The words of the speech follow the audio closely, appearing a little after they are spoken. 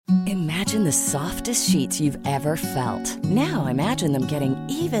Imagine the softest sheets you've ever felt. Now imagine them getting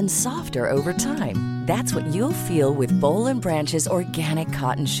even softer over time. That's what you'll feel with Boll & Branch's organic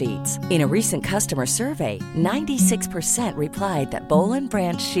cotton sheets. In a recent customer survey, 96% replied that Boll &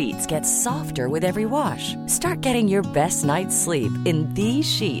 Branch sheets get softer with every wash. Start getting your best night's sleep in these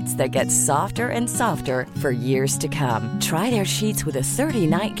sheets that get softer and softer for years to come. Try their sheets with a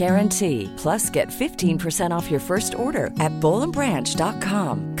 30-night guarantee. Plus, get 15% off your first order at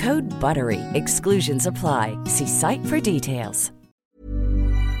bollandbranch.com. Code BUTTERY. Exclusions apply. See site for details.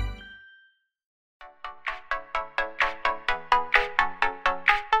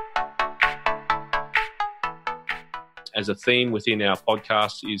 As a theme within our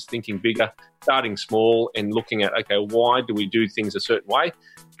podcast is thinking bigger, starting small and looking at, okay, why do we do things a certain way?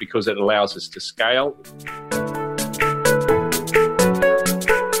 Because it allows us to scale.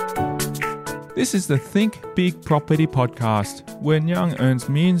 This is the Think Big Property podcast, where Nyang earns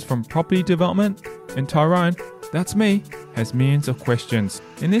millions from property development and Tyrone, that's me, has millions of questions.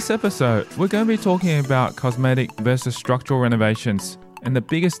 In this episode, we're going to be talking about cosmetic versus structural renovations and the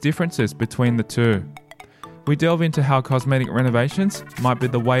biggest differences between the two. We delve into how cosmetic renovations might be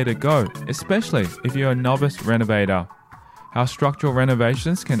the way to go, especially if you're a novice renovator. How structural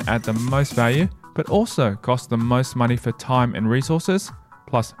renovations can add the most value, but also cost the most money for time and resources,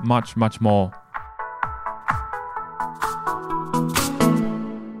 plus much, much more.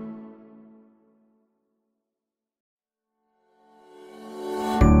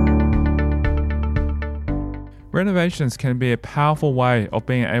 Renovations can be a powerful way of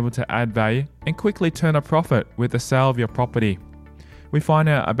being able to add value and quickly turn a profit with the sale of your property. We find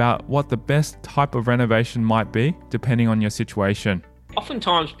out about what the best type of renovation might be depending on your situation.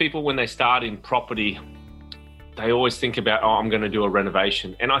 Oftentimes people, when they start in property, they always think about, I'm going to do a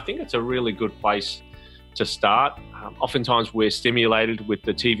renovation. And I think it's a really good place to start. Oftentimes we're stimulated with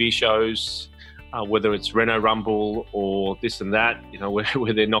the TV shows, whether it's Reno Rumble or this and that,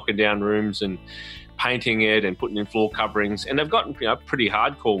 where they're knocking down rooms and painting it and putting in floor coverings, and they've gotten pretty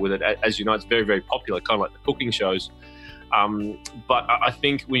hardcore with it. As you know, it's very, very popular, kind of like the cooking shows. But I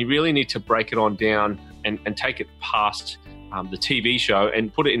think we really need to break it on down and take it past the TV show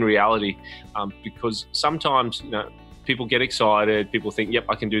and put it in reality, because sometimes people get excited, people think, yep,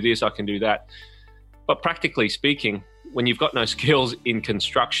 I can do this, I can do that. But practically speaking, when you've got no skills in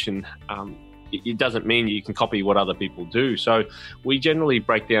construction, it doesn't mean you can copy what other people do. So we generally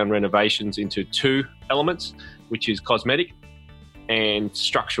break down renovations into two elements, which is cosmetic and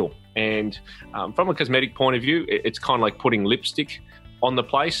structural. And from a cosmetic point of view, it's kind of like putting lipstick on the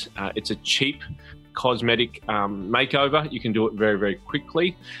place. It's a cheap cosmetic makeover. You can do it very, very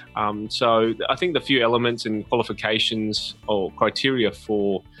quickly. So I think the few elements and qualifications or criteria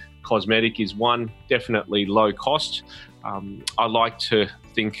for cosmetic is, one, definitely low cost. I like to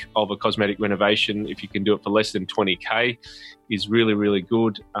think of a cosmetic renovation, if you can do it for less than 20K, is really, really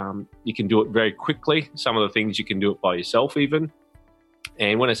good. You can do it very quickly. Some of the things you can do it by yourself even.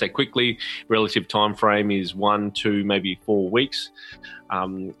 And when I say quickly, relative time frame is 1 to maybe 4 weeks,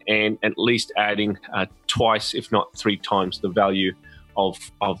 and at least adding twice, if not 3 times the value of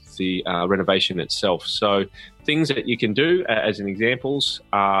the renovation itself. So things that you can do as an examples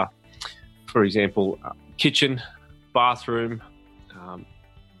are, for example, kitchen, bathroom,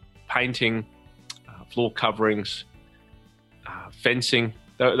 painting, floor coverings, fencing.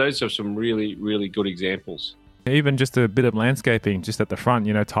 Those are some really, really good examples. Even just a bit of landscaping just at the front,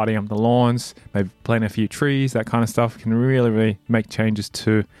 tidying up the lawns, maybe planting a few trees, that kind of stuff can really, really make changes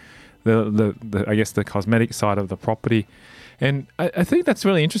to the cosmetic side of the property. And I think that's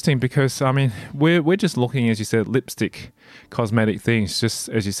really interesting because, we're just looking, as you said, lipstick cosmetic things, just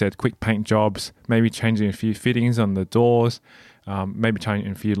as you said, quick paint jobs, maybe changing a few fittings on the doors, maybe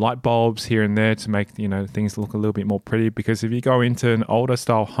changing a few light bulbs here and there to make, things look a little bit more pretty. Because if you go into an older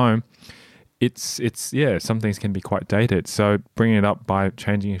style home, it's some things can be quite dated. So bringing it up by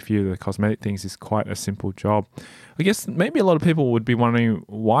changing a few of the cosmetic things is quite a simple job. I guess maybe a lot of people would be wondering,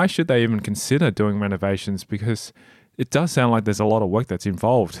 why should they even consider doing renovations? Because it does sound like there's a lot of work that's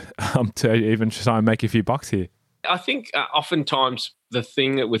involved to even try and make a few bucks here. I think oftentimes the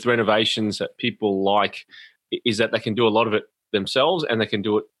thing with renovations that people like is that they can do a lot of it themselves and they can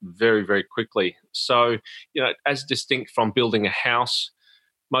do it very, very quickly. So, as distinct from building a house,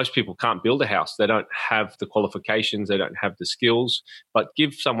 most people can't build a house. They don't have the qualifications, they don't have the skills, but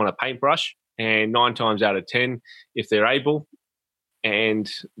give someone a paintbrush and 9 times out of 10, if they're able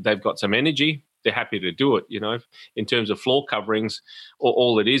and they've got some energy, they're happy to do it. In terms of floor coverings,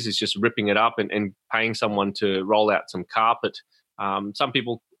 all it is just ripping it up and paying someone to roll out some carpet. Some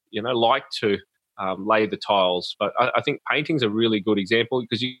people, like to lay the tiles. But I think painting's a really good example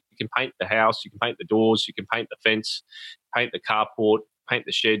because you can paint the house, you can paint the doors, you can paint the fence, paint the carport, paint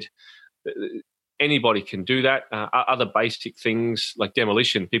the shed. Anybody can do that. Other basic things like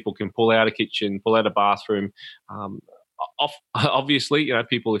demolition, people can pull out a kitchen, pull out a bathroom. Obviously,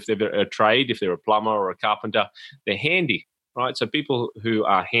 people, if they're a trade, if they're a plumber or a carpenter, they're handy, right? So people who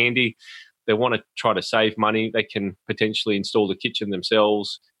are handy, they want to try to save money. They can potentially install the kitchen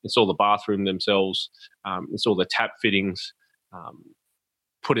themselves, install the bathroom themselves, install the tap fittings,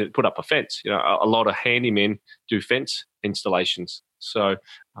 put up a fence. A lot of handymen do fence installations. So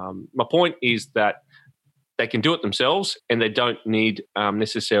my point is that they can do it themselves and they don't need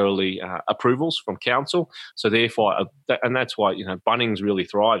necessarily approvals from council. So therefore, and that's why Bunnings really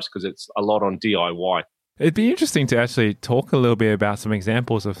thrives, because it's a lot on DIY. It'd be interesting to actually talk a little bit about some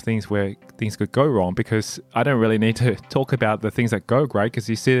examples of things where things could go wrong, because I don't really need to talk about the things that go great because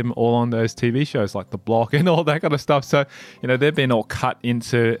you see them all on those TV shows like The Block and all that kind of stuff. So, they've been all cut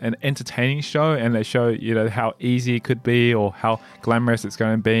into an entertaining show, and they show, how easy it could be or how glamorous it's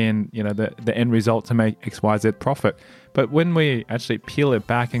going to be, and, the end result to make XYZ profit. But when we actually peel it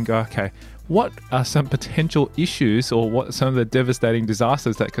back and go, okay, what are some potential issues or what are some of the devastating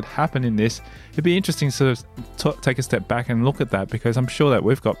disasters that could happen in this? It'd be interesting to sort of take a step back and look at that, because I'm sure that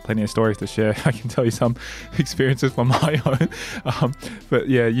we've got plenty of stories to share. I can tell you some experiences from my own. But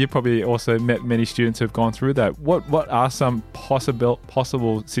yeah, you probably also met many students who have gone through that. What are some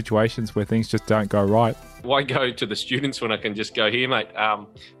possible situations where things just don't go right? Why go to the students when I can just go here, mate?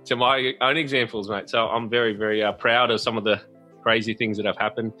 To my own examples, mate. So I'm very, very proud of some of the crazy things that have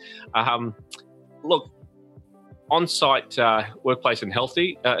happened. Look, on-site workplace and health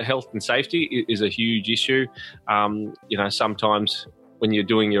and safety is a huge issue. Sometimes when you're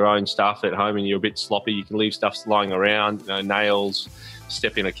doing your own stuff at home and you're a bit sloppy, you can leave stuff lying around, nails,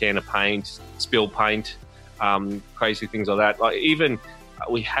 step in a can of paint, spill paint, crazy things like that. Like even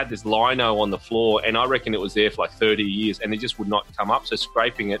we had this lino on the floor, and I reckon it was there for like 30 years, and it just would not come up. So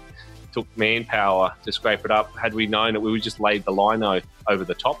scraping it took manpower to scrape it up. Had we known it, we would just laid the lino over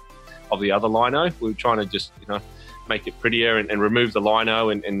the top of the other lino. We were trying to just, make it prettier and remove the lino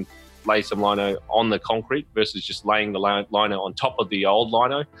and lay some lino on the concrete versus just laying the lino on top of the old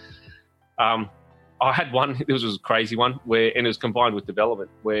lino. I had one, this was a crazy one, and it was combined with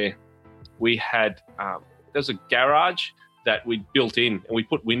development, where we had, there's a garage that we built in, and we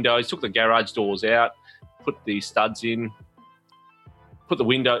put windows, took the garage doors out, put the studs in,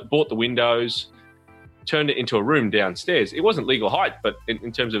 bought the windows, turned it into a room downstairs. It wasn't legal height, but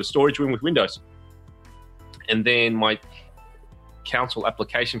in terms of a storage room with windows. And then my council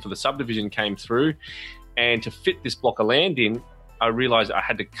application for the subdivision came through, and to fit this block of land in, I realised I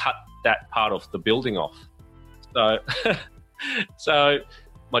had to cut that part of the building off. So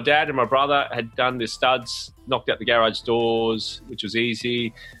my dad and my brother had done the studs, knocked out the garage doors, which was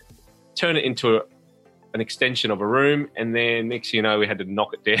easy, turn it into an extension of a room, and then next we had to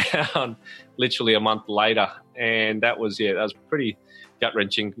knock it down literally a month later. And that was pretty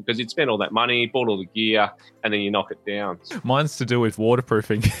gut-wrenching, because you'd spent all that money, bought all the gear, and then you knock it down. Mine's to do with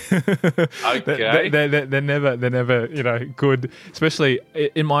waterproofing. Okay. They're never good. Especially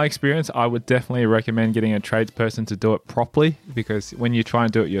in my experience, I would definitely recommend getting a tradesperson to do it properly, because when you try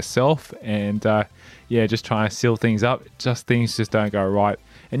and do it yourself and just try and seal things up, things just don't go right.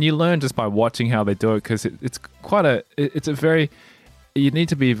 And you learn just by watching how they do it, because you need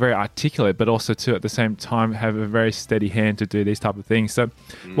to be very articulate, but also to at the same time have a very steady hand to do these type of things. So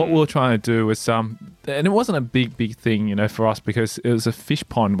what we were trying to do was, and it wasn't a big thing, for us, because it was a fish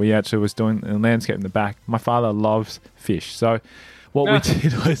pond. We actually was doing a landscape in the back. My father loves fish. So what we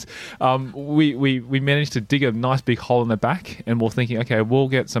did was we managed to dig a nice big hole in the back, and we're thinking, okay, we'll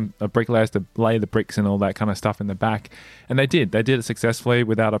get some bricklayers to lay the bricks and all that kind of stuff in the back. And they did it successfully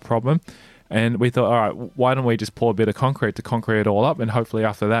without a problem. And we thought, all right, why don't we just pour a bit of concrete to concrete it all up, and hopefully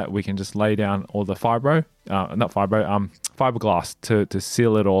after that we can just lay down all the fiberglass to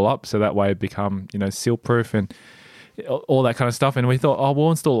seal it all up, so that way it become seal proof and all that kind of stuff. And we thought, we'll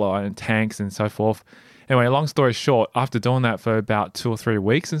install iron tanks and so forth. Anyway, long story short, after doing that for about 2 or 3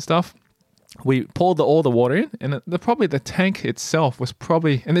 weeks and stuff, we poured all the water in, and the tank itself was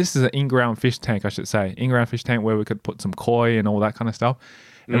probably, and this is an in-ground fish tank, I should say, in-ground fish tank where we could put some koi and all that kind of stuff.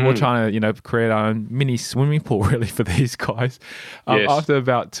 And we're trying to, create our own mini swimming pool really for these guys. Yes. After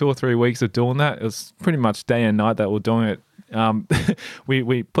about 2 or 3 weeks of doing that, it was pretty much day and night that we're doing it.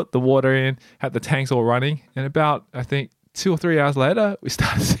 We put the water in, had the tanks all running, and about, I think, 2 or 3 hours later, we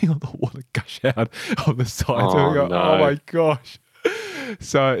started seeing all the water gush out of the sides. And we go, no. oh my gosh.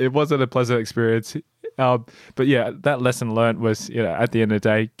 So it wasn't a pleasant experience. But yeah, that lesson learned was, at the end of the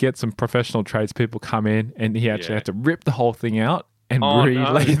day, get some professional tradespeople come in, and he actually had to rip the whole thing out and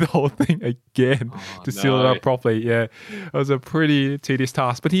relay the whole thing again to seal it up properly. Yeah, it was a pretty tedious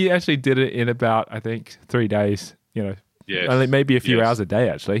task, but he actually did it in about, I think, 3 days. Only maybe a few hours a day,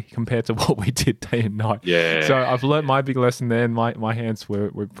 actually, compared to what we did day and night. Yeah. So I've learned my big lesson there, and my hands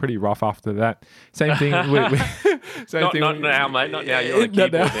were pretty rough after that. Same thing. Not now, mate. Not now. You're on a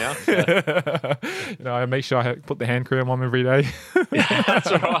keyboard now. So. I make sure I put the hand cream on every day.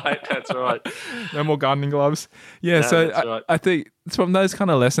 That's right. No more gardening gloves. Yeah. I think from those kind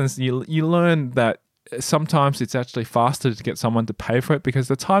of lessons, you learn that sometimes it's actually faster to get someone to pay for it, because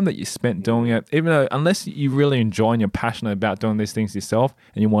the time that you spent doing it, unless you really enjoy and you're passionate about doing these things yourself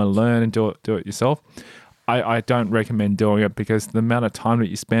and you want to learn and do it yourself, I don't recommend doing it, because the amount of time that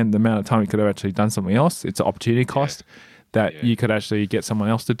you spend, the amount of time you could have actually done something else, it's an opportunity cost that you could actually get someone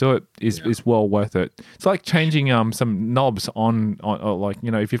else to do it is well worth it. It's like changing some knobs on like,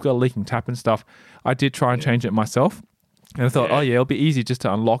 if you've got a leaking tap and stuff. I did try and change it myself, and I thought, it'll be easy just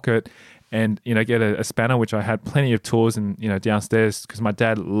to unlock it and, get a spanner, which I had plenty of tools and, downstairs, because my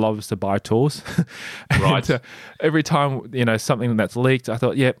dad loves to buy tools. Right. And, every time, something that's leaked, I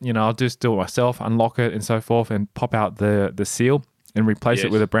thought, I'll just do it myself, unlock it and so forth, and pop out the seal and replace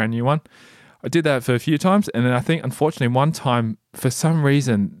it with a brand new one. I did that for a few times, and then I think, unfortunately, one time, for some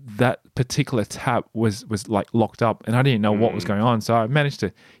reason, that particular tap was like locked up, and I didn't know what was going on. So I managed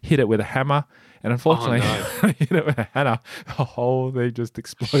to hit it with a hammer, and unfortunately, I hit it with a hammer. The whole thing just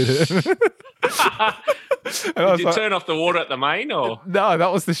exploded. Did you turn off the water at the main, or? No,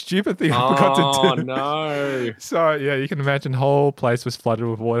 that was the stupid thing I forgot to do. Oh, no. So, you can imagine the whole place was flooded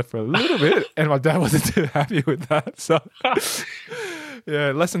with water for a little bit, and my dad wasn't too happy with that. So,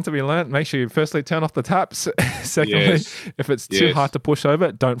 lesson to be learned. Make sure you firstly turn off the taps. Secondly, if it's too hard to push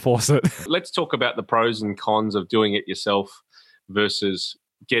over, don't force it. Let's talk about the pros and cons of doing it yourself versus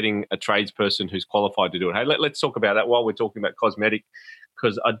getting a tradesperson who's qualified to do it. Hey, let's talk about that while we're talking about cosmetic,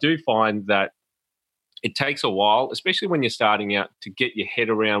 because I do find that it takes a while, especially when you're starting out, to get your head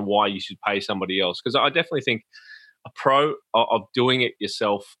around why you should pay somebody else. Because I definitely think a pro of doing it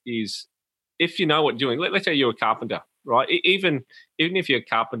yourself is, if you know what you're doing. Let's say you're a carpenter, right? Even if you're a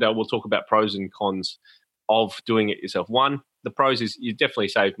carpenter, we'll talk about pros and cons of doing it yourself. One, the pros is you definitely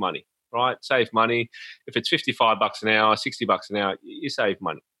save money, right? Save money. If it's $55 an hour, $60 an hour, you save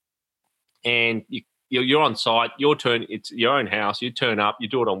money. And you're on site, your turn, it's your own house, you turn up, you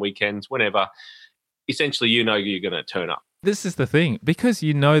do it on weekends, whenever. Essentially, you're going to turn up. This is the thing, because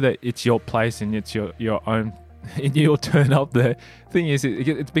that it's your place and it's your own, and you'll turn up there. Thing is,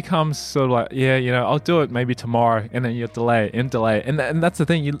 it becomes sort of like, I'll do it maybe tomorrow, and then you'll delay it, and that's the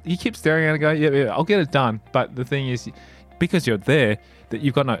thing. You keep staring at it and go, I'll get it done. But the thing is, because you're there, that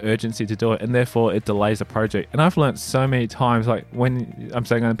you've got no urgency to do it, and therefore it delays the project. And I've learned so many times, like when I'm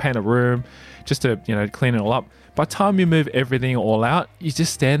saying I'm going to paint a room, just to clean it all up. By the time you move everything all out, you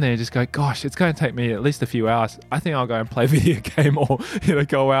just stand there and just go, gosh, it's going to take me at least a few hours. I think I'll go and play a video game, or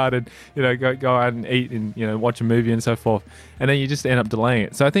go out and go out and eat and watch a movie and so forth. And then you just end up delaying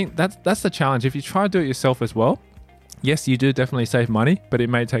it. So I think that's the challenge. If you try to do it yourself as well, yes, you do definitely save money, but it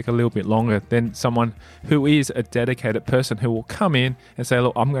may take a little bit longer than someone who is a dedicated person who will come in and say,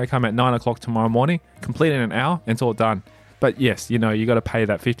 look, I'm going to come at 9 o'clock tomorrow morning, complete in an hour, and it's all done. But yes, you got to pay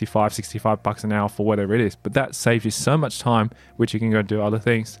that $55, $65 an hour for whatever it is. But that saves you so much time, which you can go do other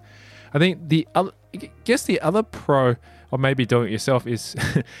things. I think the other pro of maybe doing it yourself is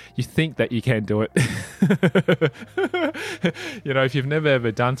you think that you can do it. If you've never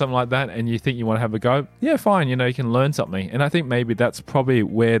ever done something like that and you think you want to have a go, fine, you can learn something. And I think maybe that's probably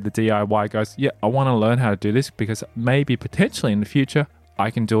where the DIY goes, I want to learn how to do this, because maybe potentially in the future, I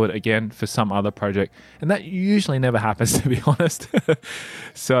can do it again for some other project. And that usually never happens, to be honest.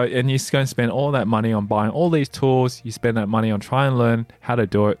 So, and you're going to spend all that money on buying all these tools. You spend that money on trying to learn how to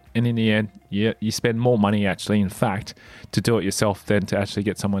do it. And in the end, you spend more money actually, in fact, to do it yourself than to actually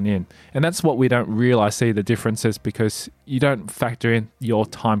get someone in. And that's what we don't realize, see the differences, because you don't factor in your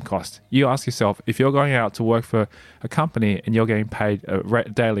time cost. You ask yourself, if you're going out to work for a company and you're getting paid a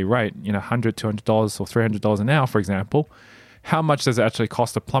daily rate, $100, $200 or $300 an hour, for example, how much does it actually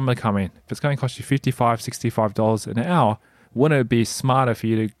cost a plumber to come in? If it's going to cost you $55, $65 an hour, wouldn't it be smarter for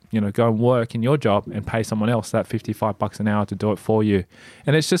you to go and work in your job and pay someone else that $55 an hour to do it for you?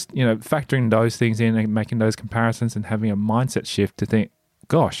 And it's just factoring those things in and making those comparisons and having a mindset shift to think,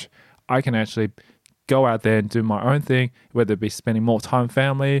 gosh, I can actually go out there and do my own thing, whether it be spending more time with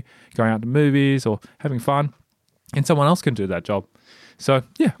family, going out to movies, or having fun, and someone else can do that job. So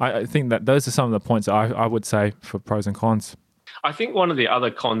I think that those are some of the points I would say for pros and cons. I think one of the other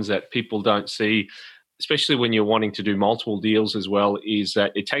cons that people don't see especially when you're wanting to do multiple deals as well, is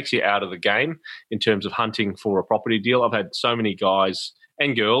that it takes you out of the game in terms of hunting for a property deal. I've had so many guys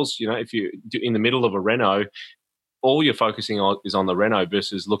and girls, if you're in the middle of a reno, all you're focusing on is on the reno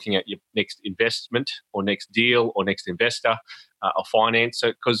versus looking at your next investment or next deal or next investor or finance.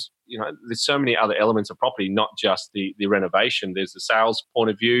 So, because there's so many other elements of property, not just the renovation. There's the sales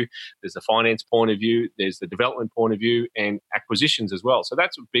point of view, there's the finance point of view, there's the development point of view, and acquisitions as well. So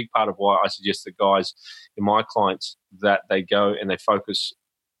that's a big part of why I suggest the guys in my clients that they go and they focus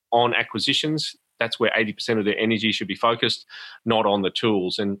on acquisitions. That's where 80% of their energy should be focused, not on the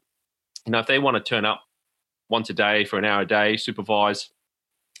tools. And if they want to turn up once a day for an hour a day, supervise,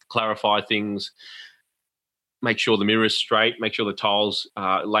 clarify things, make sure the mirror's straight, make sure the tiles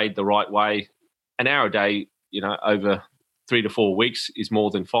are laid the right way. An hour a day, over 3 to 4 weeks is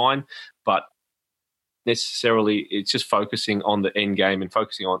more than fine. But necessarily, it's just focusing on the end game and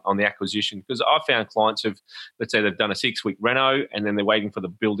focusing on the acquisition. Because I've found clients who've, let's say they've done a 6-week reno and then they're waiting for the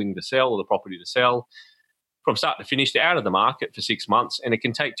building to sell or the property to sell. From start to finish, they're out of the market for 6 months, and it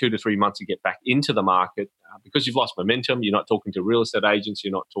can take 2 to 3 months to get back into the market because you've lost momentum. You're not talking to real estate agents.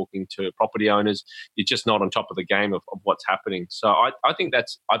 You're not talking to property owners. You're just not on top of the game of what's happening. So I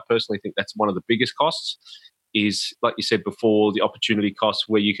personally think that's one of the biggest costs is, like you said before, the opportunity costs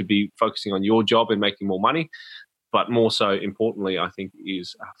where you could be focusing on your job and making more money. But more so importantly, I think,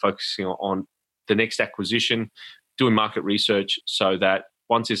 is focusing on the next acquisition, doing market research so that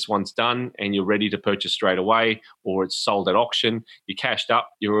once this one's done and you're ready to purchase straight away or it's sold at auction, you're cashed up,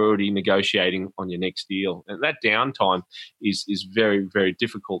 you're already negotiating on your next deal. And that downtime is very, very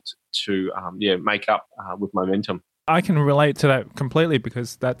difficult to make up with momentum. I can relate to that completely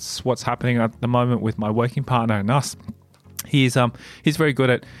because that's what's happening at the moment with my working partner and us. He's very good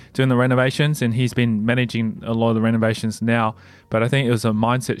at doing the renovations and he's been managing a lot of the renovations now. But I think it was a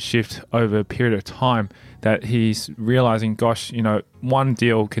mindset shift over a period of time that he's realizing, gosh, one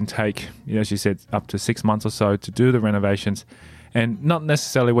deal can take, as you said, up to 6 months or so to do the renovations. And not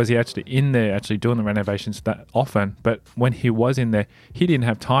necessarily was he actually in there actually doing the renovations that often, but when he was in there, he didn't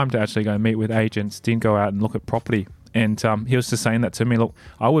have time to actually go and meet with agents, didn't go out and look at property. And he was just saying that to me, look,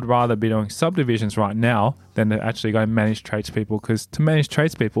 I would rather be doing subdivisions right now than to actually go and manage tradespeople, because to manage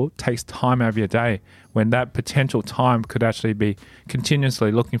tradespeople takes time out of your day when that potential time could actually be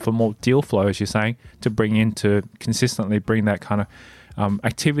continuously looking for more deal flow, as you're saying, to bring in, to consistently bring that kind of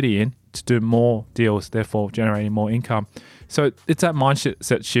activity in to do more deals, therefore generating more income. So it's that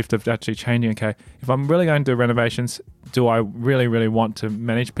mindset shift of actually changing, okay, if I'm really going to do renovations, do I really, really want to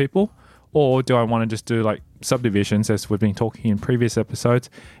manage people? Or do I want to just do like subdivisions, as we've been talking in previous episodes,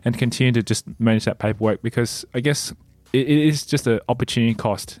 and continue to just manage that paperwork? Because I guess it is just an opportunity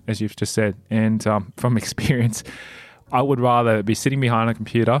cost, as you've just said. And from experience, I would rather be sitting behind a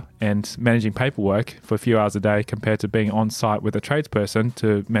computer and managing paperwork for a few hours a day compared to being on site with a tradesperson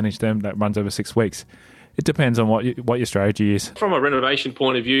to manage them that runs over 6 weeks. It depends on what your strategy is. From a renovation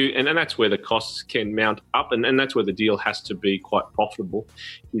point of view, and that's where the costs can mount up, and that's where the deal has to be quite profitable,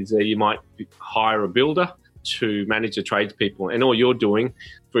 is that you might hire a builder to manage the tradespeople. And all you're doing,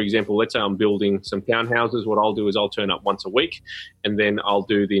 for example, let's say I'm building some townhouses, what I'll do is I'll turn up once a week and then I'll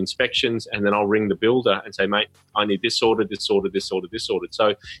do the inspections and then I'll ring the builder and say, mate, I need this sorted, this sorted, this sorted, this sorted.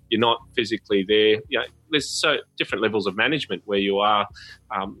 So you're not physically there. There's so different levels of management where you are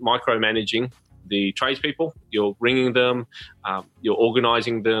micromanaging the tradespeople. You're ringing them, you're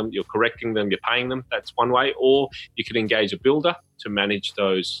organising them, you're correcting them, you're paying them. That's one way. Or you could engage a builder to manage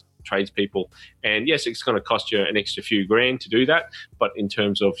those tradespeople. And yes, it's going to cost you an extra few grand to do that, but in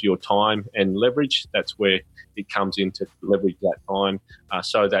terms of your time and leverage, that's where it comes in to leverage that time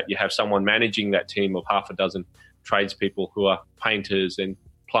so that you have someone managing that team of half a dozen tradespeople who are painters and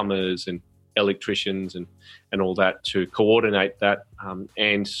plumbers and electricians and all that to coordinate that.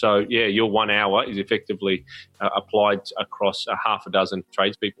 And so, your 1 hour is effectively applied across a half a dozen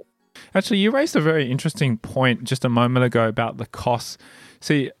tradespeople. Actually, you raised a very interesting point just a moment ago about the costs.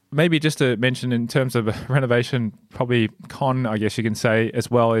 See, maybe just to mention in terms of a renovation, probably con, I guess you can say,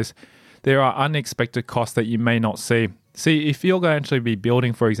 as well, is there are unexpected costs that you may not see. See, if you're going to actually be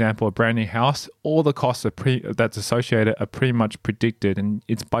building, for example, a brand new house, all the costs that's associated are pretty much predicted and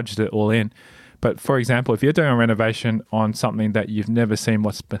it's budgeted all in. But for example, if you're doing a renovation on something that you've never seen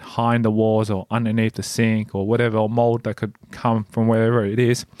what's behind the walls or underneath the sink or whatever, or mold that could come from wherever it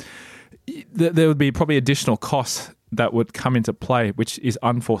is, there would be probably additional costs that would come into play, which is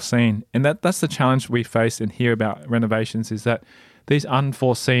unforeseen. And that's the challenge we face and hear about renovations, is that these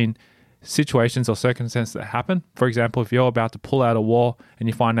unforeseen situations or circumstances that happen. For example, if you're about to pull out a wall and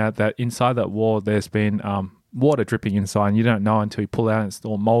you find out that inside that wall there's been water dripping inside and you don't know until you pull it out and it's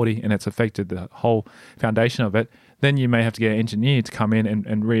all moldy and it's affected the whole foundation of it, then you may have to get an engineer to come in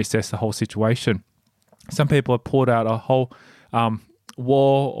and reassess the whole situation. Some people have pulled out a whole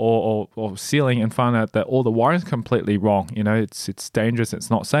wall or ceiling and found out that all the wiring is completely wrong. It's dangerous. It's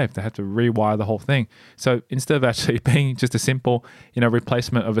not safe. They have to rewire the whole thing. So instead of actually being just a simple,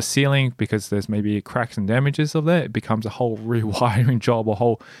 replacement of a ceiling because there's maybe cracks and damages of that, it becomes a whole rewiring job, a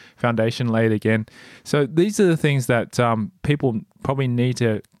whole foundation laid again. So these are the things that people probably need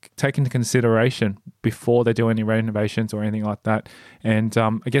to take into consideration before they do any renovations or anything like that. And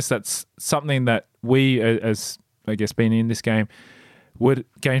I guess that's something that we, as I guess being in this game, would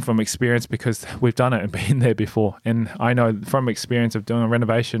gain from experience because we've done it and been there before. And I know from experience of doing a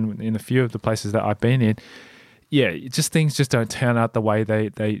renovation in a few of the places that I've been in, things just don't turn out the way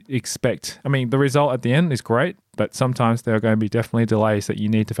they expect. I mean, the result at the end is great, but sometimes there are going to be definitely delays that you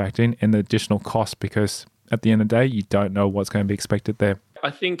need to factor in and the additional cost because at the end of the day, you don't know what's going to be expected there.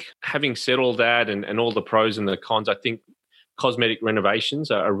 I think having said all that and all the pros and the cons, I think cosmetic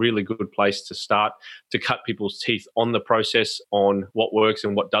renovations are a really good place to start to cut people's teeth on the process, on what works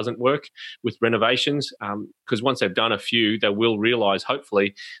and what doesn't work with renovations. Because once they've done a few, they will realise,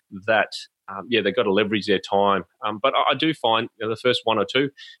 hopefully, that they've got to leverage their time. But I do find the first one or two,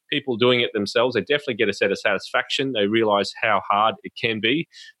 people doing it themselves, they definitely get a set of satisfaction. They realise how hard it can be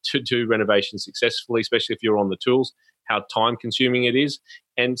to do renovations successfully, especially if you're on the tools, how time consuming it is.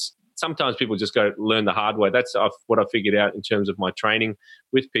 And sometimes people just go learn the hard way. That's what I figured out in terms of my training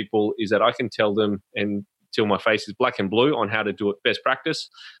with people is that I can tell them until my face is black and blue on how to do it best practice.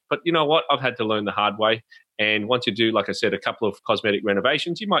 But you know what? I've had to learn the hard way. And once you do, like I said, a couple of cosmetic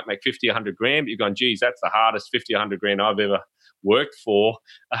renovations, you might make 50, 100 grand, but you're going, geez, that's the hardest 50, 100 grand I've ever worked for.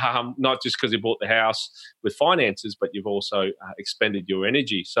 Not just because you bought the house with finances, but you've also expended your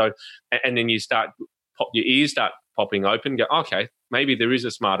energy. So, and then your ears start popping open, go, okay, maybe there is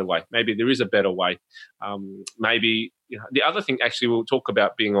a smarter way. Maybe there is a better way. Maybe the other thing actually we'll talk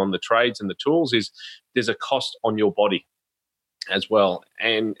about being on the trades and the tools is there's a cost on your body as well.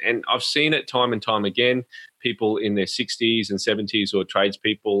 And I've seen it time and time again, people in their 60s and 70s or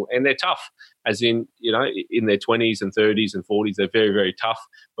tradespeople, and they're tough, as in, in their 20s and 30s and 40s, they're very, very tough.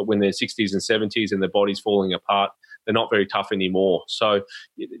 But when they're 60s and 70s and their body's falling apart, they're not very tough anymore. So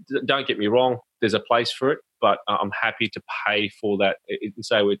don't get me wrong, there's a place for it, but I'm happy to pay for that. And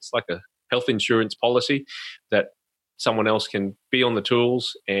so it's like a health insurance policy that someone else can be on the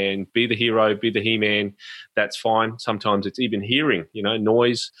tools and be the hero, be the He-Man. That's fine. Sometimes it's even hearing,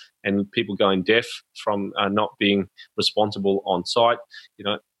 noise and people going deaf from not being responsible on site,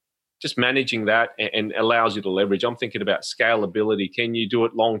 just managing that and allows you to leverage. I'm thinking about scalability. Can you do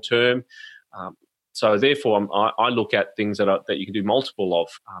it long term? So therefore, I look at things that you can do multiple of.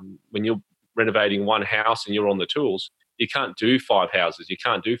 When you're renovating one house and you're on the tools, you can't do 5 houses. You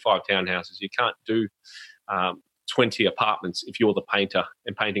can't do 5 townhouses. You can't do 20 apartments if you're the painter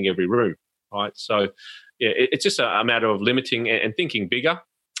and painting every room, right? So it's just a matter of limiting and thinking bigger.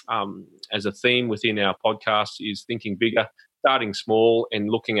 As a theme within our podcast is thinking bigger, starting small and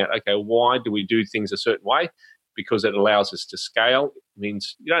looking at, okay, why do we do things a certain way? Because it allows us to scale. It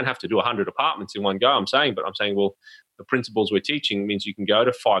means you don't have to do 100 apartments in one go, I'm saying, well, the principles we're teaching means you can go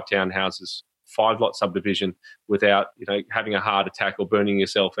to 5 townhouses, 5-lot subdivision without, having a heart attack or burning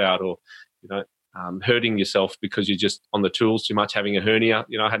yourself out or, hurting yourself because you're just on the tools too much, having a hernia.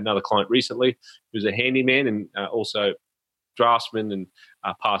 I had another client recently who's a handyman and also draftsman and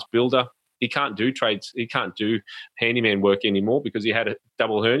past builder. He can't do trades. He can't do handyman work anymore because he had a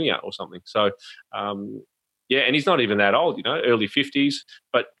double hernia or something. So, and he's not even that old, early 50s.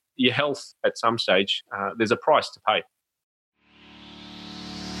 But your health at some stage, there's a price to pay.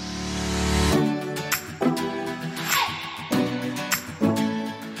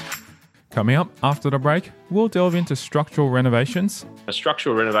 Coming up after the break, we'll delve into structural renovations. A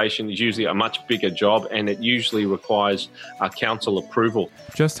structural renovation is usually a much bigger job and it usually requires council approval.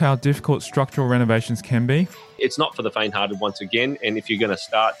 Just how difficult structural renovations can be. It's not for the faint-hearted once again, and if you're going to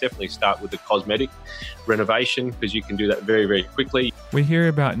start, definitely start with the cosmetic renovation because you can do that very, very quickly. We hear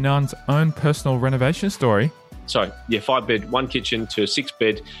about Nun's own personal renovation story. So, 5-bed, 1 kitchen to a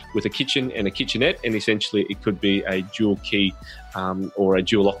 6-bed with a kitchen and a kitchenette, and essentially it could be a dual key or a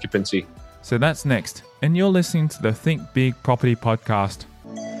dual occupancy. So that's next, and you're listening to the Think Big Property Podcast.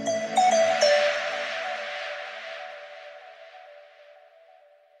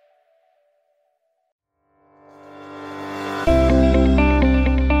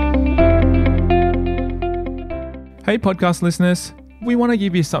 Hey podcast listeners, we want to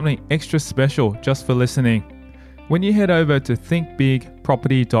give you something extra special just for listening. When you head over to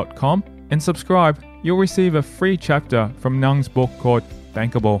thinkbigproperty.com and subscribe, you'll receive a free chapter from Nung's book called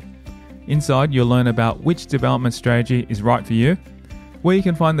Bankable. Inside, you'll learn about which development strategy is right for you, where you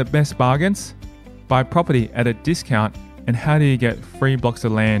can find the best bargains, buy property at a discount, and how do you get free blocks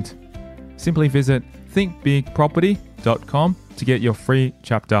of land. Simply visit thinkbigproperty.com to get your free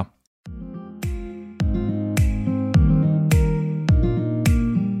chapter.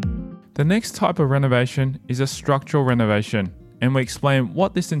 The next type of renovation is a structural renovation, and we explain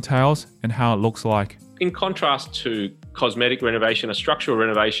what this entails and how it looks like. In contrast to cosmetic renovation, a structural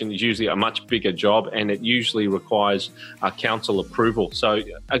renovation is usually a much bigger job, and it usually requires council approval. So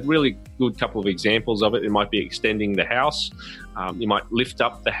a really good couple of examples of it might be extending the house, you might lift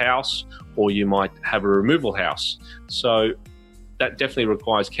up the house, or you might have a removal house. So that definitely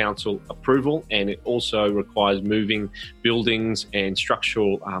requires council approval, and it also requires moving buildings and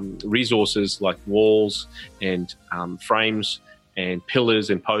structural resources like walls and frames and pillars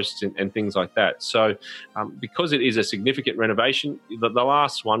and posts and things like that. So because it is a significant renovation, the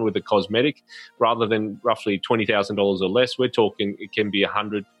last one with the cosmetic, rather than roughly $20,000 or less, we're talking it can be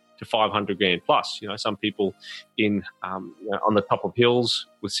 100 to 500 grand plus. You know, some people in on the top of hills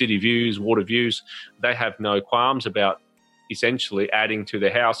with city views, water views, they have no qualms about essentially adding to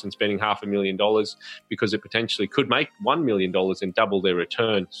their house and spending $500,000 because it potentially could make $1 million and double their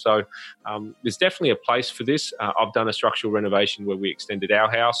return. So there's definitely a place for this. I've done a structural renovation where we extended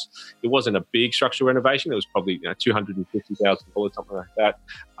our house. It wasn't a big structural renovation. It was probably $250,000, something like that.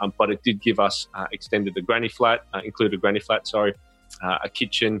 But it did give us included a granny flat, a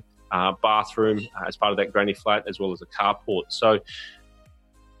kitchen, bathroom as part of that granny flat, as well as a carport. So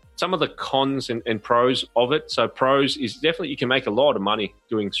some of the cons and pros of it. So pros is definitely you can make a lot of money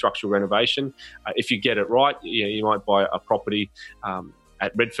doing structural renovation. If you get it right, you might buy a property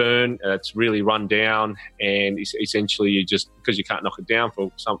at Redfern that's really run down, and essentially you just, because you can't knock it down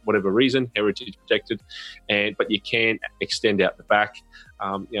for whatever reason, heritage protected, but you can extend out the back.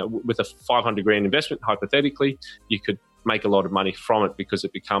 With a 500 grand investment, hypothetically, you could make a lot of money from it because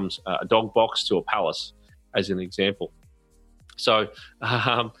it becomes a dog box to a palace, as an example. So,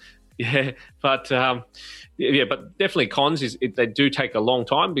 but definitely cons is they do take a long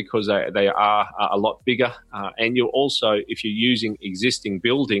time because they are a lot bigger. And you'll also, if you're using existing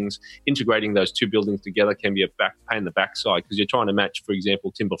buildings, integrating those two buildings together can be a pain in the backside because you're trying to match, for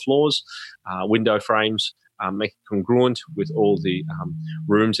example, timber floors, window frames, make it congruent with all the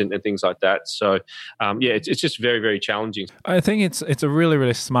rooms and things like that. So, it's just very, very challenging. I think it's a really,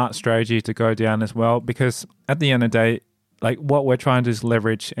 really smart strategy to go down as well, because at the end of the day, like what we're trying to do is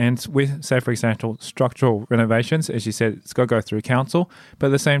leverage, and with, say, for example, structural renovations, as you said, it's got to go through council, but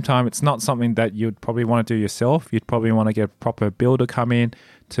at the same time, it's not something that you'd probably want to do yourself. You'd probably want to get a proper builder come in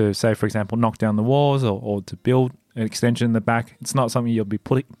to, say, for example, knock down the walls or to build an extension in the back. It's not something you'll be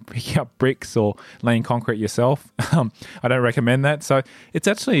picking up bricks or laying concrete yourself. I don't recommend that. So it's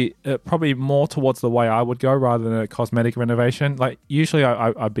actually probably more towards the way I would go rather than a cosmetic renovation. Like usually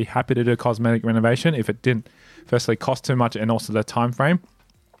I'd be happy to do a cosmetic renovation if it didn't firstly cost too much and also the time frame,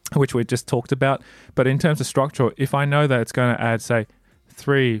 which we just talked about. But in terms of structural, if I know that it's going to add, say,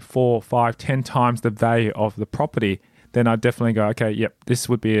 3, 4, 5, 10 times the value of the property, then I'd definitely go, okay, yep, this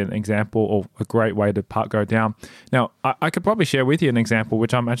would be an example or a great way to go down. Now, I could probably share with you an example,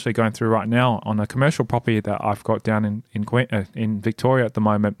 which I'm actually going through right now on a commercial property that I've got down in Victoria at the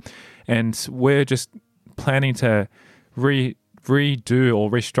moment. And we're just planning to redo or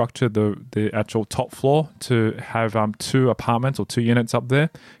restructure the actual top floor to have 2 apartments or 2 units up there,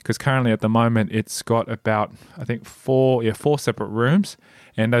 because currently at the moment it's got about, I think, 4 separate rooms,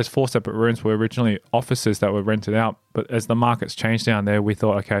 and those 4 separate rooms were originally offices that were rented out. But as the market's changed down there, we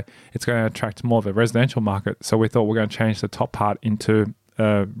thought, okay, it's going to attract more of a residential market, so we thought we're going to change the top part into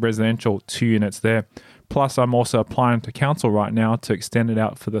residential 2 units there. Plus I'm also applying to council right now to extend it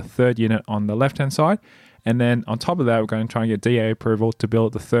out for the 3rd unit on the left hand side. And then on top of that, we're going to try and get DA approval to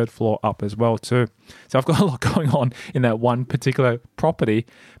build the 3rd floor up as well too. So I've got a lot going on in that one particular property.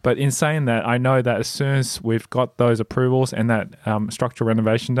 But in saying that, I know that as soon as we've got those approvals and that structural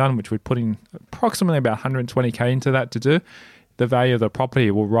renovation done, which we put in approximately about 120K into that to do, the value of the property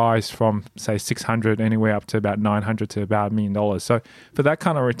will rise from, say, 600 anywhere up to about 900 to about $1 million. So for that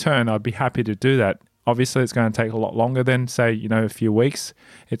kind of return, I'd be happy to do that. Obviously, it's going to take a lot longer than, say, a few weeks.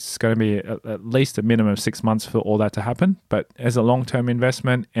 It's going to be at least a minimum of 6 months for all that to happen. But as a long-term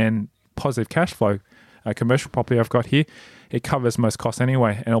investment and positive cash flow, a commercial property I've got here, it covers most costs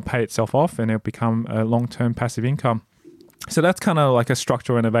anyway, and it'll pay itself off and it'll become a long-term passive income. So that's kind of like a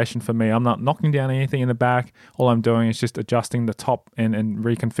structural renovation for me. I'm not knocking down anything in the back. All I'm doing is just adjusting the top and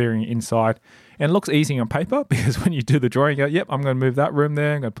reconfiguring inside. And it looks easy on paper because when you do the drawing, you go, yep, I'm going to move that room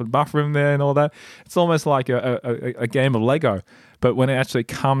there. I'm going to put a bathroom there and all that. It's almost like a game of Lego. But when it actually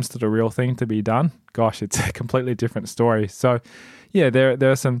comes to the real thing to be done, gosh, it's a completely different story. So yeah,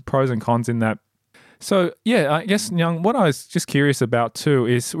 there are some pros and cons in that. So yeah, I guess, Young, what I was just curious about too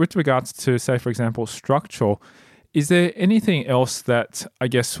is with regards to, say, for example, structural, is there anything else that I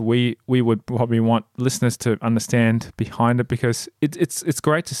guess we would probably want listeners to understand behind it? Because it's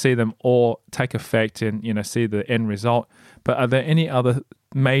great to see them all take effect and, you know, see the end result. But are there any other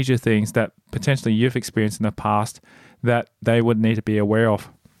major things that potentially you've experienced in the past that they would need to be aware of?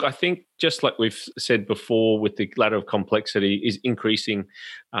 I think just like we've said before with the ladder of complexity is increasing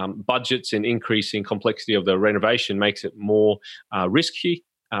budgets and increasing complexity of the renovation makes it more risky.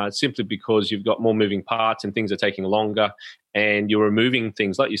 Simply because you've got more moving parts and things are taking longer and you're removing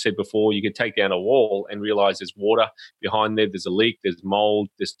things. Like you said before, you could take down a wall and realize there's water behind there, there's a leak, there's mold,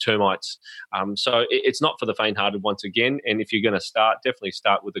 there's termites. So it's not for the faint-hearted once again. And if you're going to start, definitely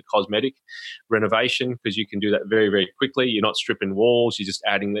start with a cosmetic renovation because you can do that very, very quickly. You're not stripping walls, you're just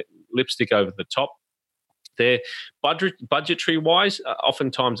adding the lipstick over the top. There, budgetary wise,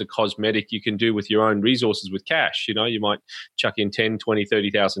 oftentimes a cosmetic you can do with your own resources with cash. You know, you might chuck in $10,000,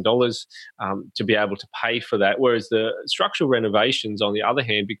 $20,000, $30,000 to be able to pay for that. Whereas the structural renovations, on the other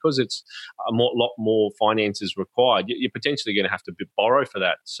hand, because it's a lot more finances required, you're potentially going to have to borrow for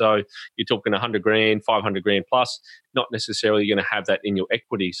that. So you're talking $100,000, $500,000 plus, not necessarily going to have that in your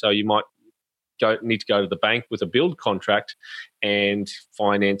equity. So you might need to go to the bank with a build contract and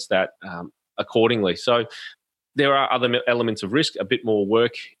finance that accordingly. So there are other elements of risk, a bit more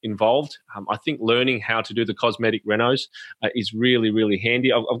work involved. I think learning how to do the cosmetic renos is really, really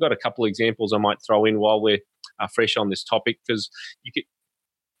handy. I've got a couple of examples I might throw in while we're fresh on this topic because you could,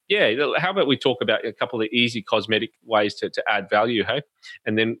 yeah, how about we talk about a couple of easy cosmetic ways to add value, hey?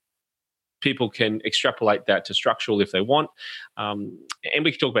 And then people can extrapolate that to structural if they want. And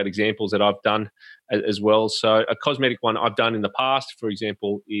we can talk about examples that I've done as well. So a cosmetic one I've done in the past, for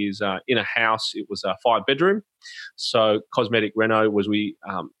example, is in a house. It was a 5-bedroom. So cosmetic reno was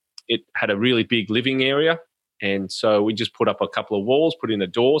it had a really big living area. And so we just put up a couple of walls, put in a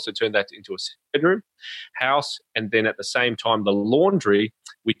door, so turned that into a bedroom house. And then at the same time, the laundry,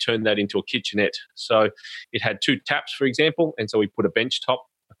 we turned that into a kitchenette. So it had 2 taps, for example. And so we put a bench top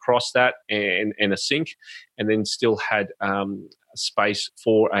across that and a sink, and then still had space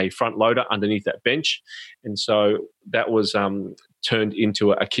for a front loader underneath that bench. And so that was turned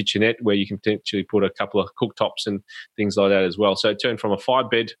into a kitchenette where you can potentially put a couple of cooktops and things like that as well. So it turned from a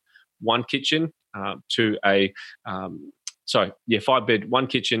 5-bed, 1 kitchen to a 5-bed, 1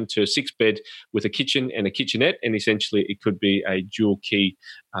 kitchen to a 6-bed with a kitchen and a kitchenette, and essentially it could be a dual key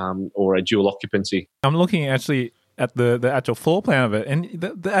or a dual occupancy. I'm looking actually at the actual floor plan of it, and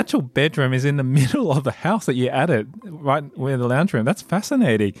the actual bedroom is in the middle of the house that you added, right where the lounge room. That's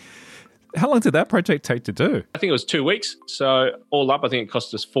fascinating. How long did that project take to do? I think it was 2 weeks. So all up, I think it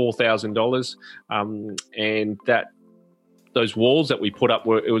cost us $4,000, and those walls that we put up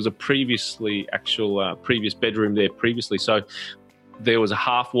it was a previous bedroom there previously. So there was a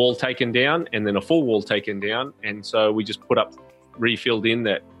half wall taken down and then a full wall taken down, and so we just refilled in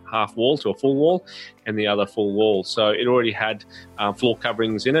that half wall to a full wall and the other full wall. So it already had floor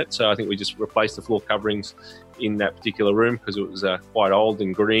coverings in it. So I think we just replaced the floor coverings in that particular room because it was quite old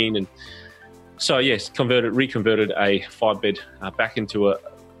and green. And so yes, reconverted a 5-bed back into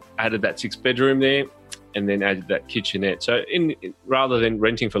added that 6-bedroom there, and then added that kitchenette. So rather than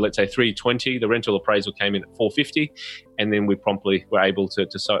renting for, let's say, $320, the rental appraisal came in at $450, and then we promptly were able to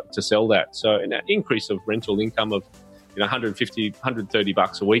sell that. So an increase of rental income of $150,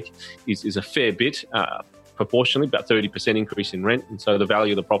 $130 a week is a fair bit, proportionally, about 30% increase in rent. And so the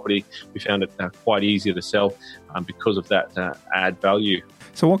value of the property, we found it quite easier to sell because of that add value.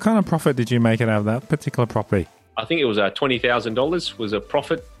 So what kind of profit did you make out of that particular property? I think it was $20,000 was a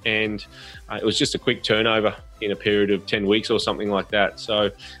profit, and it was just a quick turnover in a period of 10 weeks or something like that.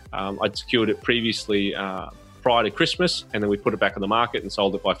 So I'd secured it previously prior to Christmas, and then we put it back on the market and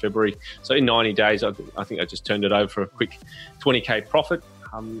sold it by February. So in 90 days, I think I just turned it over for a quick $20K profit.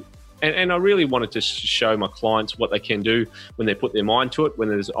 And I really wanted to show my clients what they can do when they put their mind to it, when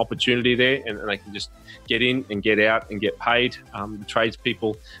there's an opportunity there, and they can just get in and get out and get paid. The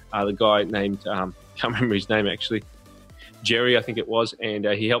tradespeople, the guy named, can't remember his name actually, Jerry, I think it was, and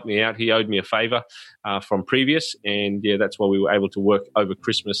he helped me out. He owed me a favour from previous, and yeah, that's why we were able to work over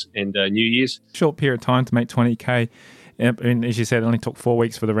Christmas and New Year's. Short period of time to make $20K. And as you said, it only took 4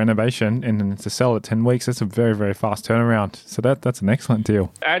 weeks for the renovation, and then to sell it 10 weeks, that's a very, very fast turnaround. So that's an excellent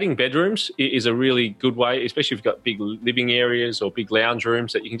deal. Adding bedrooms is a really good way, especially if you've got big living areas or big lounge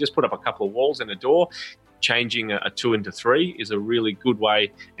rooms that you can just put up a couple of walls and a door. Changing a 2 into 3 is a really good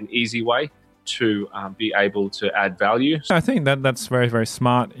way, an easy way to be able to add value. I think that's very, very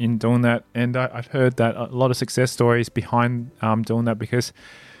smart in doing that. And I've heard that a lot of success stories behind doing that, because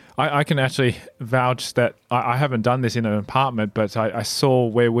I can actually vouch that I haven't done this in an apartment, but I saw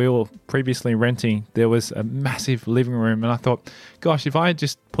where we were previously renting, there was a massive living room. And I thought, gosh, if I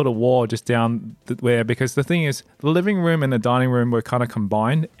just put a wall just down where, because the thing is, the living room and the dining room were kind of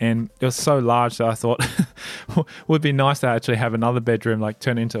combined, and it was so large that I thought it would be nice to actually have another bedroom, like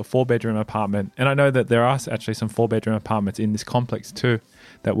turn it into a 4-bedroom apartment. And I know that there are actually some 4-bedroom apartments in this complex too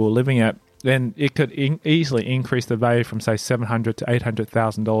that we're living at. Then it could easily increase the value from, say, $700,000 to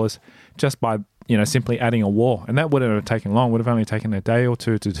 $800,000 just by, simply adding a wall. And that wouldn't have taken long. Would have only taken a day or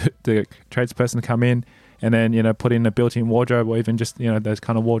two to the tradesperson to come in and then, put in a built-in wardrobe, or even just, those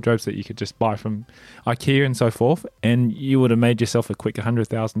kind of wardrobes that you could just buy from IKEA and so forth. And you would have made yourself a quick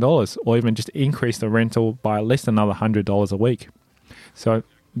 $100,000, or even just increase the rental by at least another $100 a week. So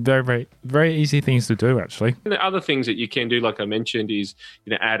very, very, very easy things to do, actually. And the other things that you can do, like I mentioned, is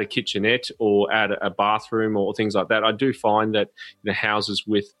add a kitchenette or add a bathroom or things like that. I do find that houses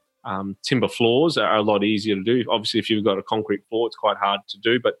with timber floors are a lot easier to do. Obviously, if you've got a concrete floor, it's quite hard to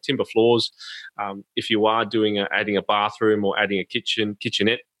do. But timber floors, if you are adding a bathroom or adding a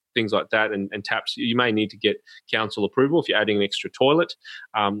kitchenette, things like that, and taps, you may need to get council approval if you're adding an extra toilet.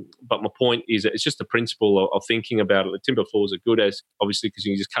 But my point is that it's just the principle of thinking about it. The timber floors are good, as obviously, because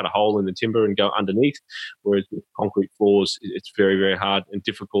you can just cut a hole in the timber and go underneath, whereas with concrete floors, it's very, very hard and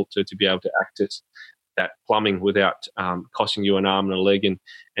difficult to be able to access that plumbing without costing you an arm and a leg and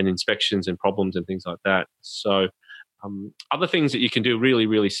inspections and problems and things like that. So other things that you can do, really,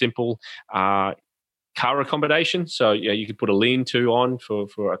 really simple, car accommodation. So you could put a lean-to on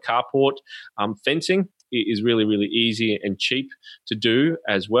for a carport. Fencing is really, really easy and cheap to do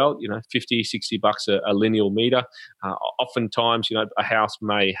as well. $50, $60 a lineal meter. Oftentimes, a house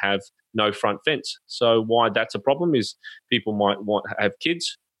may have no front fence. So why that's a problem is people might have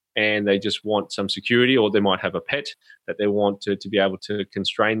kids and they just want some security, or they might have a pet that they want to be able to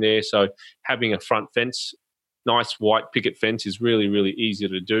constrain there. So having a front fence, nice white picket fence, is really, really easy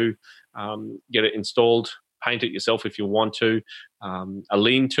to do. Get it installed, paint it yourself if you want to. A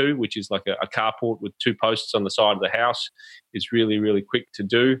lean-to, which is like a carport with 2 posts on the side of the house, is really, really quick to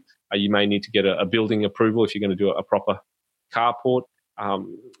do. You may need to get a building approval if you're going to do a proper carport.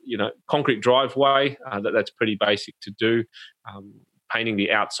 Concrete driveway, that's pretty basic to do. Painting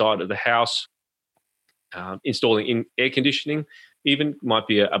the outside of the house, installing air conditioning, even might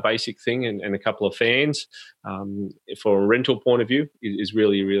be a basic thing, and a couple of fans for a rental point of view is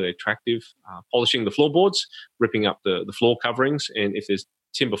really, really attractive. Polishing the floorboards, ripping up the floor coverings, and if there's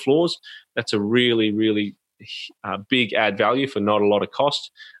timber floors, that's a really, really big add value for not a lot of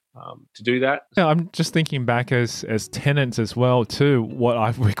cost. To do that. Yeah, I'm just thinking back as tenants as well too, what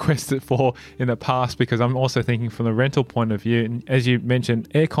I've requested for in the past, because I'm also thinking from the rental point of view. And as you mentioned,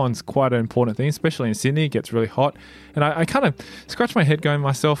 aircon's quite an important thing, especially in Sydney. It gets really hot. And I kind of scratch my head going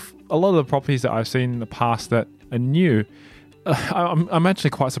myself, a lot of the properties that I've seen in the past that are new, I'm actually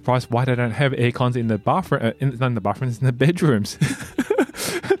quite surprised why they don't have aircons in the bathroom, in the bathrooms, in the bedrooms.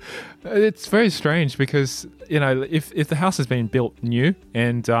 It's very strange because, if the house has been built new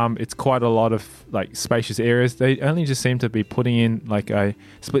and it's quite a lot of like spacious areas, they only just seem to be putting in like a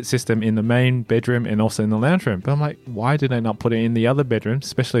split system in the main bedroom and also in the lounge room. But I'm like, why do they not put it in the other bedrooms,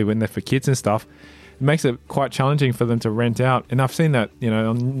 especially when they're for kids and stuff? It makes it quite challenging for them to rent out. And I've seen that, on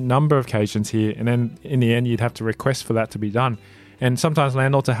a number of occasions here. And then in the end, you'd have to request for that to be done. And sometimes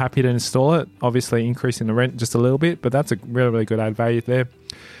landlords are happy to install it, obviously increasing the rent just a little bit, but that's a really, really good add value there.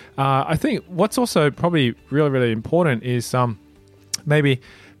 I think what's also probably really, really important is maybe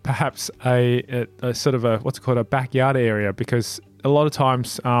perhaps a sort of a backyard area, because a lot of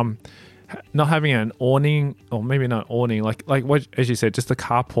times not having an awning, or maybe not awning, like what, as you said, just a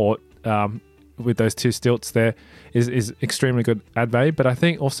carport with those 2 stilts there is extremely good add value. But I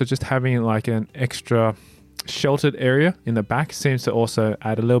think also just having like an extra sheltered area in the back seems to also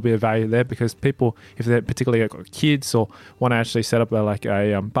add a little bit of value there, because people, if they're particularly got kids or want to actually set up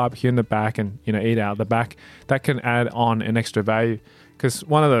a barbecue in the back and eat out the back, that can add on an extra value. Because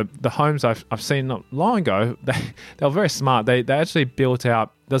one of the homes I've seen not long ago, they were very smart. They actually built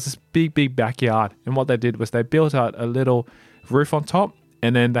out, there's this big backyard, and what they did was they built out a little roof on top,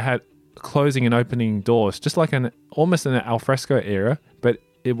 and then they had closing and opening doors, just like almost in an alfresco era, but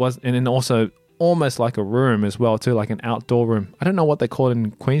it was, and then also almost like a room as well too, like an outdoor room. I don't know what they call it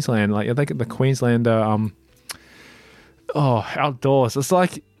in Queensland. Like I think the Queenslander outdoors. It's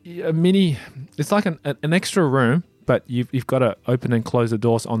like a mini. It's like an extra room, but you've got to open and close the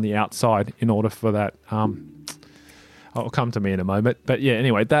doors on the outside in order for that. It'll come to me in a moment. But yeah,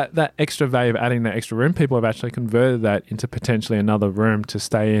 anyway, that extra value of adding that extra room, people have actually converted that into potentially another room to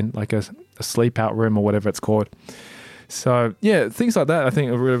stay in, like a sleep out room or whatever it's called. So yeah, things like that I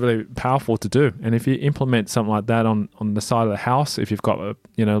think are really, really powerful to do. And if you implement something like that on the side of the house, if you've got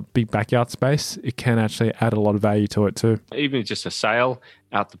a big backyard space, it can actually add a lot of value to it too. Even just a sail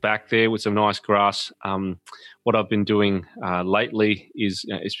out the back there with some nice grass. What I've been doing lately is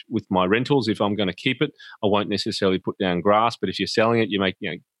with my rentals. If I'm going to keep it, I won't necessarily put down grass. But if you're selling it, you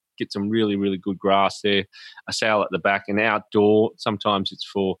get some really, really good grass there. A sail at the back and outdoor. Sometimes it's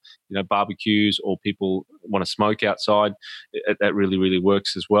for barbecues or people want to smoke outside. That really, really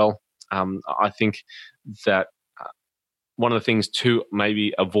works as well. I think that one of the things to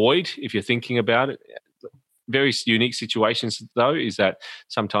maybe avoid if you're thinking about it, very unique situations though, is that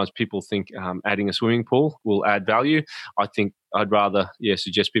sometimes people think adding a swimming pool will add value. I think I'd rather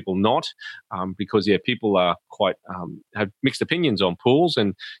suggest people not because people are quite have mixed opinions on pools,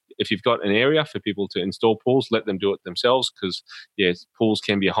 and if you've got an area for people to install pools, let them do it themselves because pools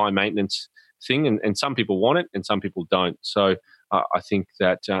can be a high maintenance thing, and some people want it and some people don't. So I think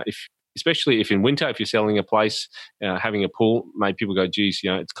that especially if in winter, if you're selling a place, having a pool made people go, geez,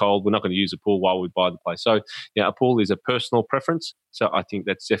 it's cold. We're not going to use a pool while we buy the place. So, a pool is a personal preference. So I think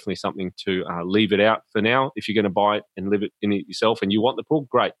that's definitely something to leave it out for now. If you're going to buy it and live it in it yourself and you want the pool,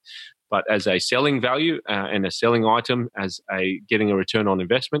 great. But as a selling value and a selling item, as getting a return on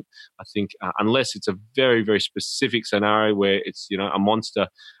investment, I think unless it's a very, very specific scenario where it's, a monster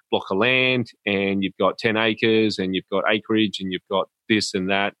block of land and you've got 10 acres and you've got acreage and you've got this and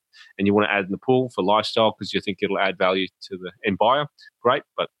that, and you want to add in the pool for lifestyle because you think it'll add value to the end buyer, great.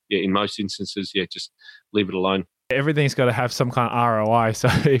 But in most instances, just leave it alone. Everything's got to have some kind of ROI. So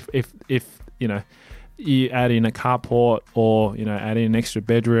if you add in a carport or add in an extra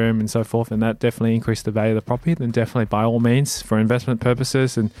bedroom and so forth, and that definitely increased the value of the property, then definitely by all means for investment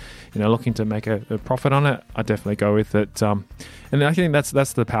purposes and looking to make a profit on it, I definitely go with it. And I think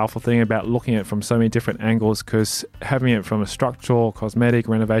that's the powerful thing about looking at it from so many different angles, because having it from a structural, cosmetic,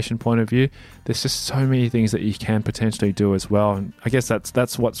 renovation point of view, there's just so many things that you can potentially do as well. And I guess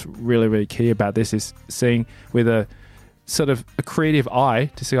that's what's really, really key about this, is seeing with a sort of a creative eye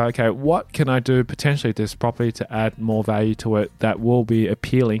to see, okay, what can I do potentially to this property to add more value to it that will be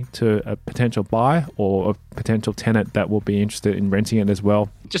appealing to a potential buyer or a potential tenant that will be interested in renting it as well.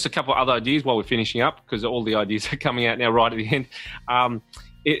 Just a couple of other ideas while we're finishing up, because all the ideas are coming out now right at the end.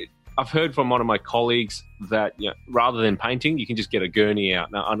 I've heard from one of my colleagues that rather than painting, you can just get a gurney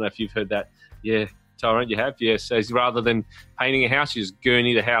out. Now, I don't know if you've heard that. Yeah, Tyrone, you have? Yes. So rather than painting a house, you just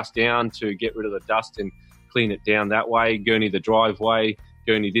gurney the house down to get rid of the dust and clean it down that way, gurney the driveway,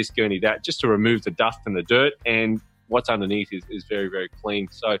 gurney this, gurney that, just to remove the dust and the dirt, and what's underneath is very, very clean.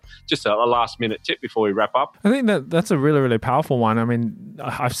 So just a last minute tip before we wrap up. I think that's a really, really powerful one. I mean,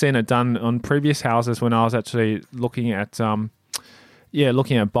 I've seen it done on previous houses when I was actually looking at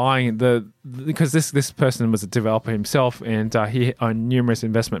buying because this person was a developer himself, and he owned numerous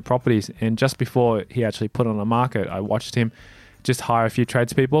investment properties, and just before he actually put on the market, I watched him just hire a few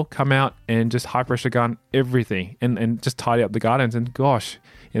tradespeople, come out and just high pressure gun everything and just tidy up the gardens. And gosh,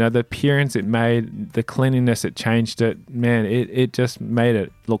 the appearance it made, the cleanliness it changed it, man, it just made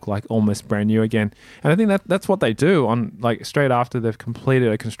it look like almost brand new again. And I think that's what they do on, like, straight after they've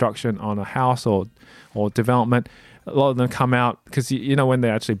completed a construction on a house or development. A lot of them come out because, when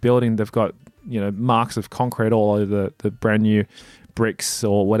they're actually building, they've got, marks of concrete all over the brand new bricks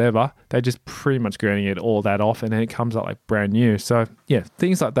or whatever. They just pretty much gurning it all that off, and then it comes out like brand new. So yeah,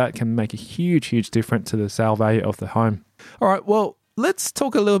 things like that can make a huge difference to the sale value of the home. All right, well, let's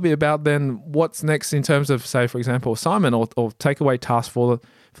talk a little bit about then what's next in terms of, say, for example, assignment or takeaway task for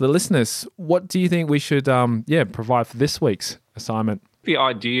the listeners. What do you think we should provide for this week's assignment? The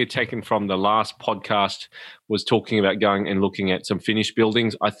idea taken from the last podcast was talking about going and looking at some finished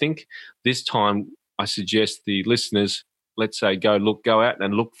buildings. I think this time I suggest the listeners, let's say, go out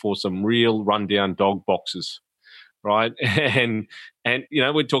and look for some real rundown dog boxes, right? And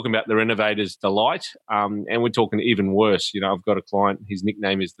we're talking about the renovator's delight, and we're talking even worse. I've got a client, his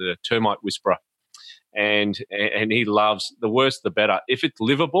nickname is the Termite Whisperer, and he loves, the worse the better. If it's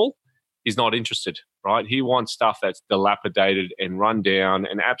livable, he's not interested, right? He wants stuff that's dilapidated and run down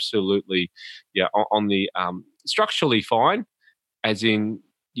and absolutely, on the structurally fine, as in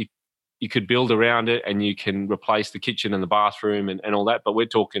you could build around it and you can replace the kitchen and the bathroom and all that. But we're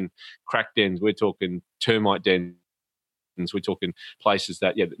talking crack dens, we're talking termite dens, we're talking places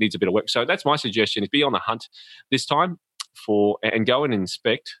that needs a bit of work. So that's my suggestion: is be on the hunt this time and go and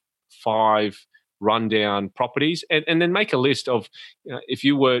inspect 5 rundown properties, and then make a list of, if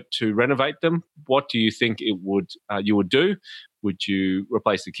you were to renovate them, what do you think you would do? Would you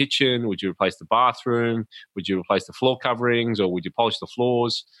replace the kitchen? Would you replace the bathroom? Would you replace the floor coverings, or would you polish the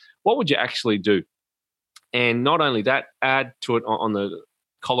floors? What would you actually do? And not only that, add to it on the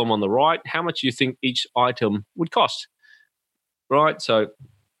column on the right, how much you think each item would cost, right? So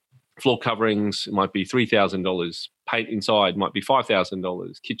floor coverings might be $3,000. Paint inside might be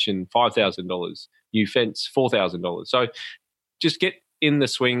 $5,000. Kitchen, $5,000. New fence, $4,000. So just get in the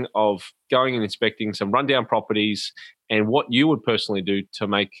swing of going and inspecting some rundown properties and what you would personally do to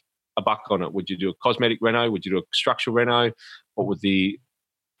make a buck on it. Would you do a cosmetic reno? Would you do a structural reno? What would the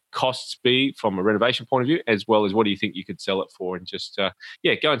costs be from a renovation point of view, as well as what do you think you could sell it for? And just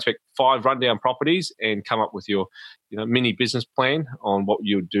go inspect 5 rundown properties and come up with your mini business plan on what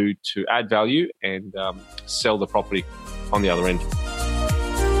you would do to add value and sell the property on the other end.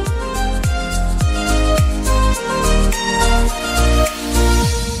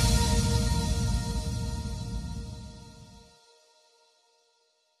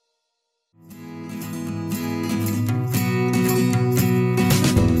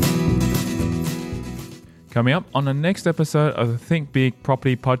 Coming up on the next episode of the Think Big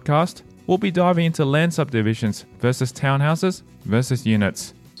Property Podcast, we'll be diving into land subdivisions versus townhouses versus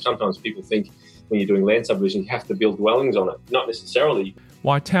units. Sometimes people think when you're doing land subdivision, you have to build dwellings on it. Not necessarily.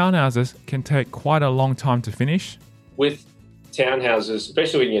 Why townhouses can take quite a long time to finish. With townhouses,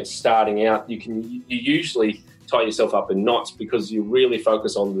 especially when you're starting out, you usually tie yourself up in knots because you really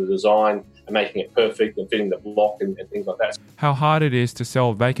focus on the design and making it perfect and fitting the block and things like that. How hard it is to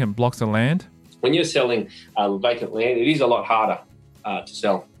sell vacant blocks of land. When you're selling vacant land, it is a lot harder to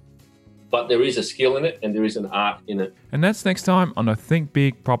sell. But there is a skill in it and there is an art in it. And that's next time on the Think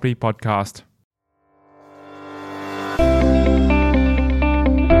Big Property Podcast.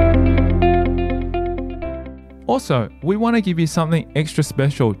 Also, we want to give you something extra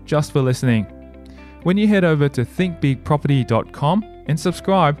special just for listening. When you head over to thinkbigproperty.com and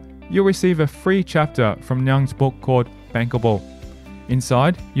subscribe, you'll receive a free chapter from Nyang's book called Bankable.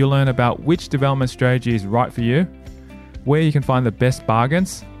 Inside, you'll learn about which development strategy is right for you, where you can find the best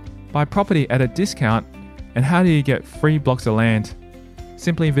bargains, buy property at a discount, and how do you get free blocks of land.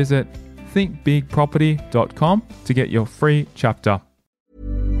 Simply visit thinkbigproperty.com to get your free chapter.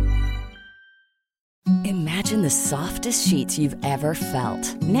 Imagine the softest sheets you've ever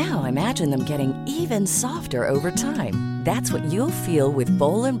felt. Now imagine them getting even softer over time. That's what you'll feel with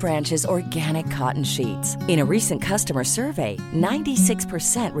Boll & Branch's organic cotton sheets. In a recent customer survey,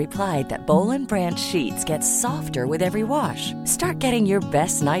 96% replied that Boll & Branch sheets get softer with every wash. Start getting your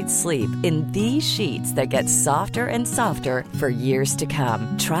best night's sleep in these sheets that get softer and softer for years to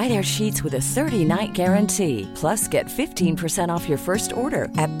come. Try their sheets with a 30-night guarantee. Plus, get 15% off your first order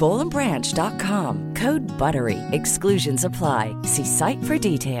at bollandbranch.com. Code BUTTERY. Exclusions apply. See site for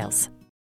details.